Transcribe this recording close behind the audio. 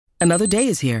Another day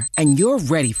is here, and you're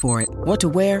ready for it. What to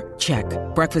wear? Check.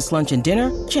 Breakfast, lunch, and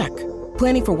dinner? Check.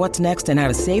 Planning for what's next and how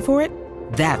to save for it?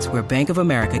 That's where Bank of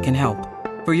America can help.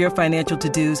 For your financial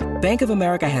to-dos, Bank of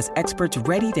America has experts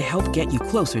ready to help get you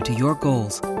closer to your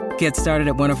goals. Get started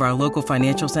at one of our local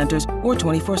financial centers or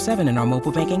 24/7 in our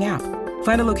mobile banking app.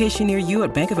 Find a location near you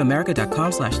at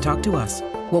bankofamerica.com/talktous.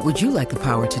 What would you like the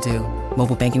power to do?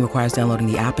 Mobile banking requires downloading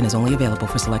the app and is only available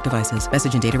for select devices.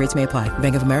 Message and data rates may apply.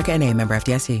 Bank of America N.A., member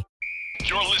FDIC.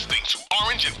 You're listening to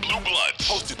Orange and Blue Bloods,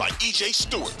 hosted by EJ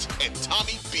Stewart and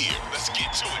Tommy Beard. Let's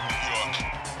get to it, New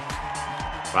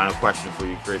York. Final question for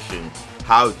you, Kristian.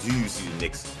 How do you see the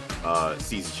Knicks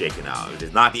season shaking out?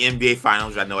 It's not the NBA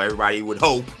Finals, I know everybody would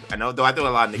hope. I know a lot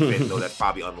of Knicks fans know that's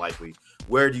probably unlikely.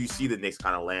 Where do you see the Knicks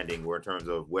kind of landing, or in terms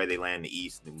of where they land in the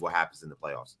East and what happens in the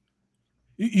playoffs?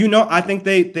 I think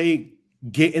they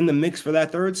get in the mix for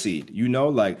that third seed.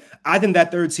 I think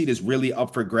that third seed is really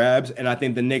up for grabs, and I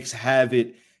think the Knicks have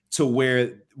it to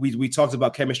where we talked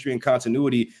about chemistry and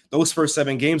continuity. Those first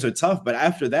 7 games are tough, but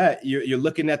after that, you're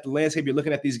looking at the landscape. You're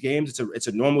looking at these games. It's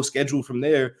a normal schedule from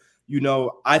there.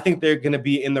 I think they're going to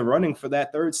be in the running for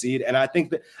that third seed, and I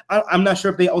think that I'm not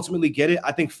sure if they ultimately get it.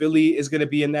 I think Philly is going to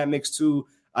be in that mix too.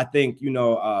 I think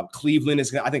Cleveland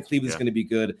is. I think Cleveland's going to be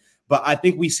good. But I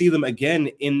think we see them again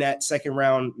in that second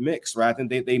round mix, right? I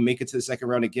think they make it to the second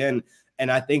round again. And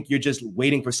I think you're just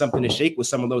waiting for something to shake with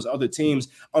some of those other teams.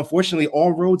 Unfortunately,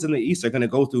 all roads in the East are going to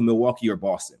go through Milwaukee or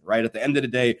Boston, right? At the end of the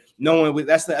day,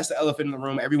 that's the elephant in the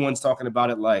room. Everyone's talking about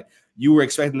it like you were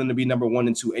expecting them to be number 1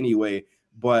 and 2 anyway.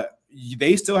 But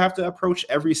they still have to approach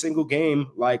every single game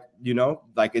like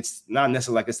it's not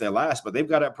necessarily like it's their last, but they've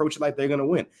got to approach it like they're going to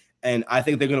win. And I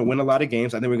think they're going to win a lot of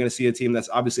games. I think we're going to see a team that's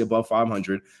obviously above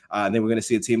 500. And then we're going to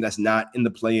see a team that's not in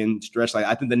the play-in stretch. Like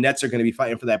I think the Nets are going to be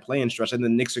fighting for that play-in stretch, and the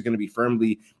Knicks are going to be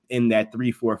firmly in that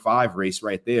 3, 4, 5 race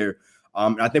right there.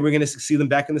 I think we're going to see them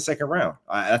back in the second round.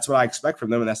 That's what I expect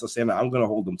from them, and that's the standard I'm going to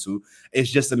hold them to.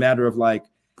 It's just a matter of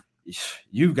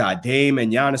you've got Dame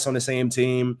and Giannis on the same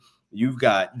team. You've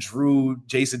got Drew,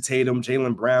 Jason Tatum,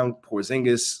 Jaylen Brown,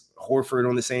 Porzingis, Horford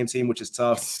on the same team, which is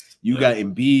tough. You got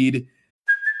Embiid.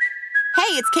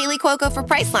 Hey, it's Kaylee Cuoco for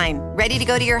Priceline. Ready to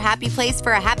go to your happy place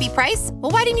for a happy price?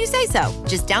 Well, why didn't you say so?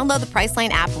 Just download the Priceline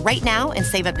app right now and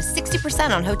save up to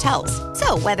 60% on hotels.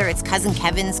 So whether it's Cousin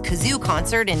Kevin's Kazoo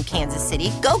Concert in Kansas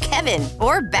City, go Kevin,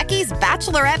 or Becky's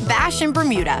Bachelorette Bash in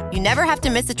Bermuda, you never have to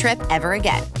miss a trip ever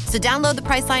again. So download the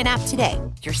Priceline app today.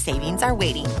 Your savings are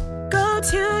waiting. Go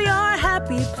to your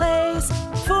happy place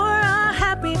for a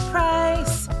happy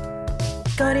price.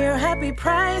 Go to your happy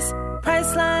price,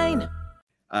 Priceline.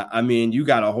 You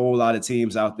got a whole lot of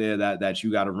teams out there that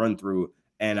you got to run through.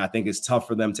 And I think it's tough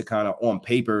for them to kind of on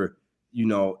paper,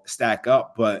 stack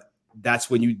up. But that's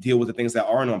when you deal with the things that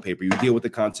aren't on paper. You deal with the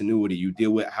continuity. You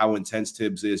deal with how intense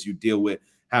Tibbs is. You deal with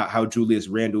how Julius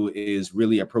Randle is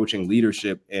really approaching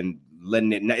leadership and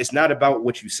letting it. It's not about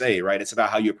what you say, right? It's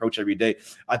about how you approach every day.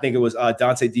 I think it was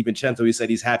Dante DiVincenzo. He said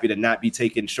he's happy to not be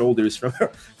taking shoulders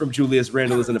from Julius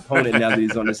Randle as an opponent now that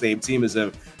he's on the same team as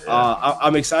him.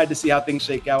 I'm excited to see how things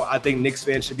shake out. I think Knicks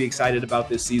fans should be excited about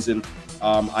this season.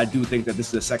 I do think that this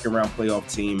is a second round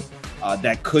playoff team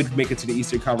that could make it to the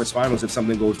Eastern Conference Finals if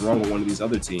something goes wrong with one of these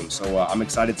other teams. So I'm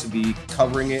excited to be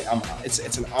covering it.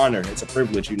 It's an honor. It's a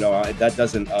privilege. That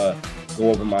doesn't go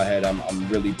over my head. I'm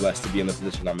really blessed to be in the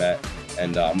position I'm at,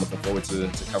 and I'm looking forward to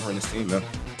covering this team, man.